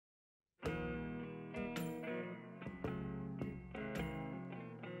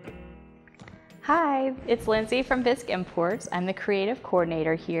Hi, it's Lindsay from Bisque Imports. I'm the creative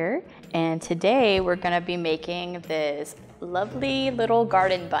coordinator here, and today we're going to be making this lovely little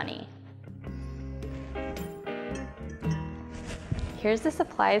garden bunny. Here's the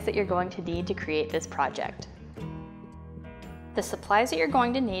supplies that you're going to need to create this project. The supplies that you're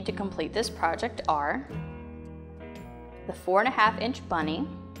going to need to complete this project are the 4.5-inch bunny,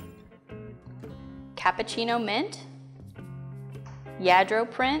 cappuccino mint, Yadro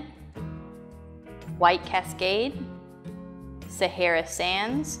print, white cascade, Sahara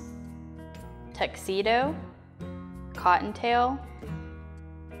sands, tuxedo, cottontail,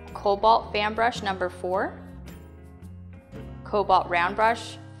 cobalt fan brush number 4, cobalt round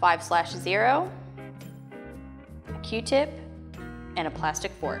brush 5/0, a Q-tip, and a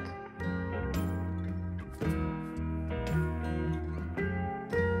plastic fork.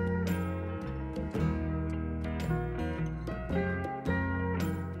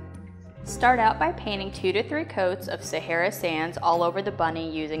 Start out by painting 2 to 3 coats of Sahara sands all over the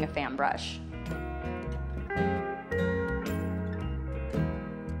bunny using a fan brush.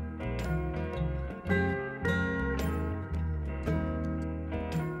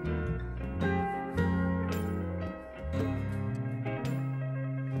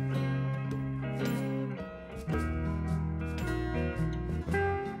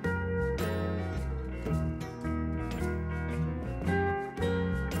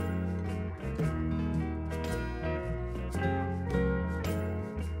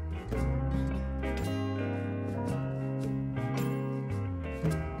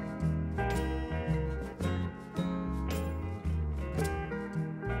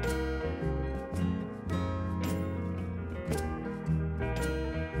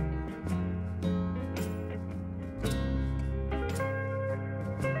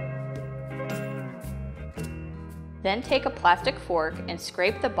 Then take a plastic fork and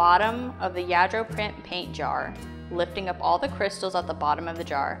scrape the bottom of the Yadro print paint jar, lifting up all the crystals at the bottom of the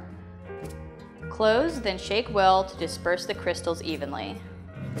jar. Close, then shake well to disperse the crystals evenly.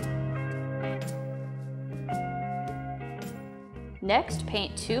 Next,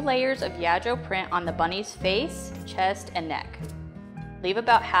 paint 2 layers of Yadro print on the bunny's face, chest, and neck. Leave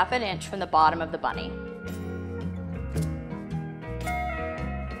about 1/2 inch from the bottom of the bunny.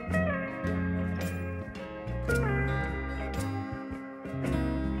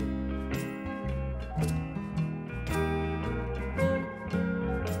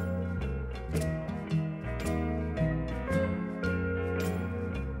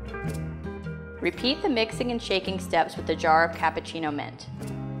 Repeat the mixing and shaking steps with the jar of cappuccino mint.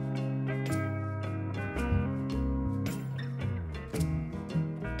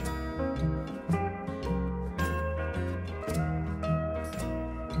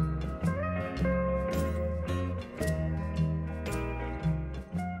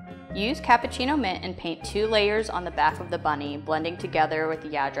 Use cappuccino mint and paint 2 layers on the back of the bunny, blending together with the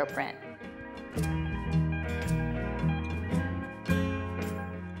Yadro print.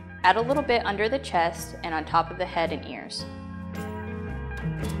 Add a little bit under the chest and on top of the head and ears.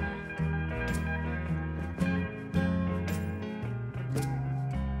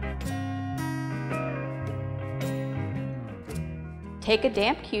 Take a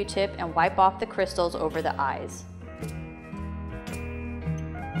damp Q-tip and wipe off the crystals over the eyes.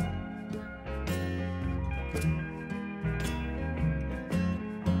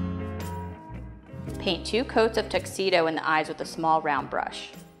 Paint 2 coats of tuxedo in the eyes with a small round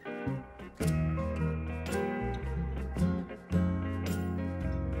brush.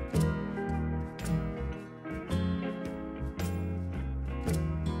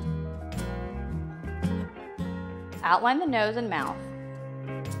 Outline the nose and mouth.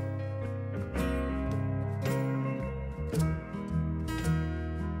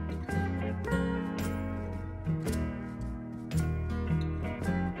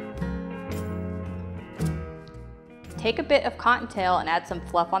 Take a bit of cottontail and add some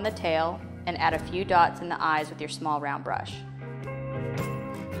fluff on the tail, and add a few dots in the eyes with your small round brush.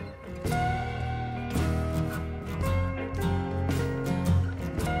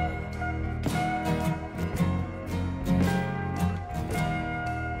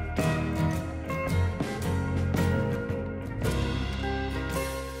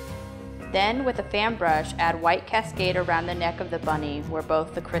 Then, with a fan brush, add white cascade around the neck of the bunny where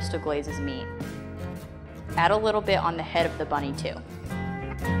both the crystal glazes meet. Add a little bit on the head of the bunny too.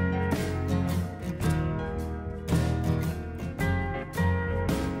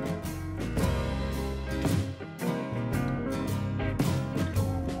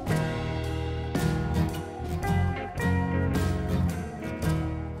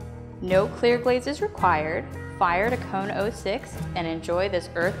 No clear glaze is required. fire to cone 06 and enjoy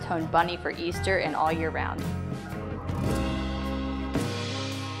this earth tone bunny for Easter and all year round.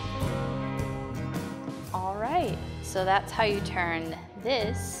 All right, so that's how you turn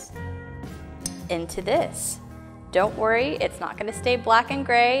this into this. Don't worry, it's not going to stay black and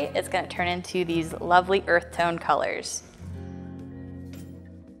gray. It's going to turn into these lovely earth tone colors.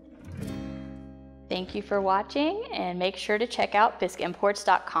 Thank you for watching, and make sure to check out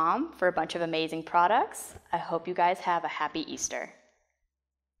bisqueimports.com for a bunch of amazing products. I hope you guys have a happy Easter.